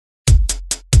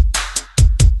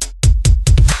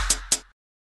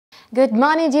Good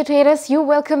morning, dear traders. You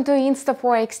welcome to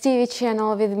Forex TV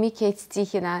channel with me, Kate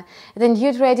Stichina. The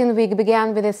new trading week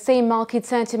began with the same market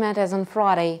sentiment as on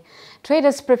Friday.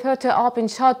 Traders prefer to open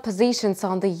short positions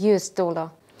on the US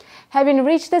dollar. Having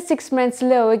reached the 6-month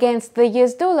low against the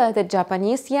US dollar, the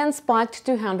Japanese yen spiked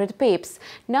 200 pips.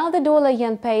 Now the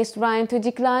dollar-yen pair is trying to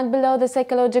decline below the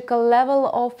psychological level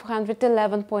of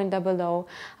 111.00.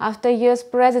 After US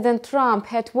President Trump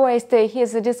had voiced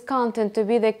his discontent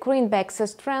with the greenback's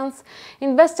strength,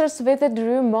 investors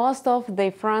withdrew most of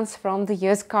their funds from the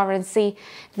US currency.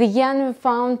 The yen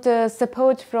found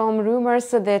support from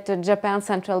rumors that Japan's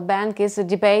central bank is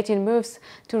debating moves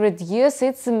to reduce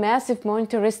its massive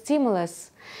monetary stimulus.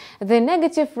 The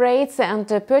negative rates and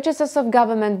purchases of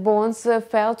government bonds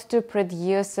failed to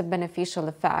produce a beneficial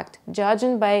effect,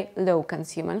 judging by low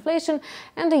consumer inflation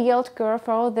and the yield curve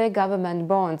for the government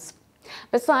bonds.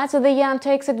 Besides, the yen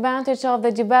takes advantage of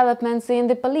the developments in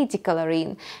the political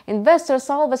arena. Investors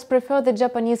always prefer the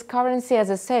Japanese currency as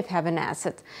a safe haven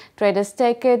asset. Traders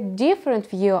take a different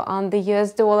view on the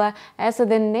US dollar as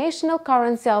the national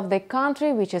currency of the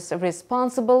country, which is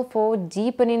responsible for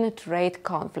deepening trade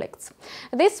conflicts.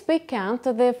 This weekend,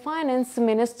 the finance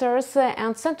ministers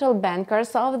and central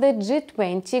bankers of the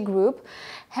G20 group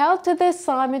held the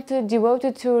summit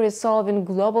devoted to resolving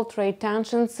global trade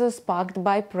tensions sparked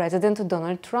by President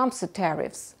Donald Trump's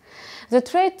tariffs. The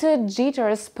trade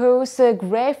jitters pose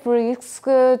grave risks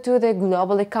to the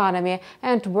global economy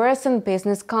and worsen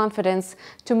business confidence.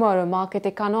 Tomorrow, market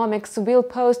economics will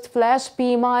post flash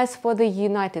PMIs for the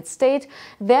United States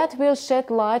that will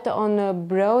shed light on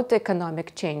broad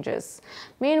economic changes.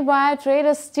 Meanwhile,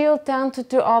 traders still tend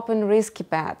to open risky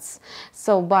bets.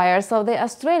 So buyers of the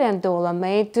Australian dollar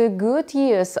made good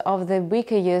use of the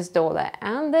weaker US dollar,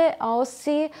 and the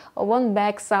Aussie won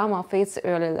back some of its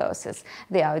early losses.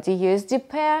 The USD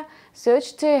pair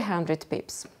surged to 100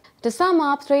 pips. To sum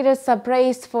up, traders are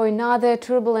braced for another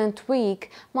turbulent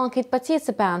week. Market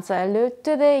participants alert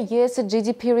to the US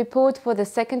GDP report for the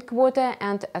second quarter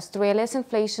and Australia's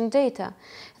inflation data.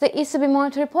 The ECB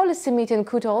monetary policy meeting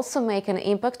could also make an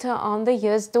impact on the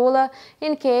US dollar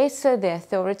in case the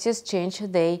authorities change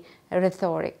their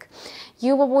rhetoric.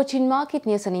 You are watching Market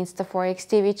News on Forex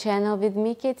TV channel with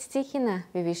me, Kate Stichina.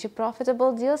 We wish you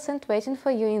profitable deals and waiting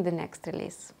for you in the next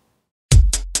release.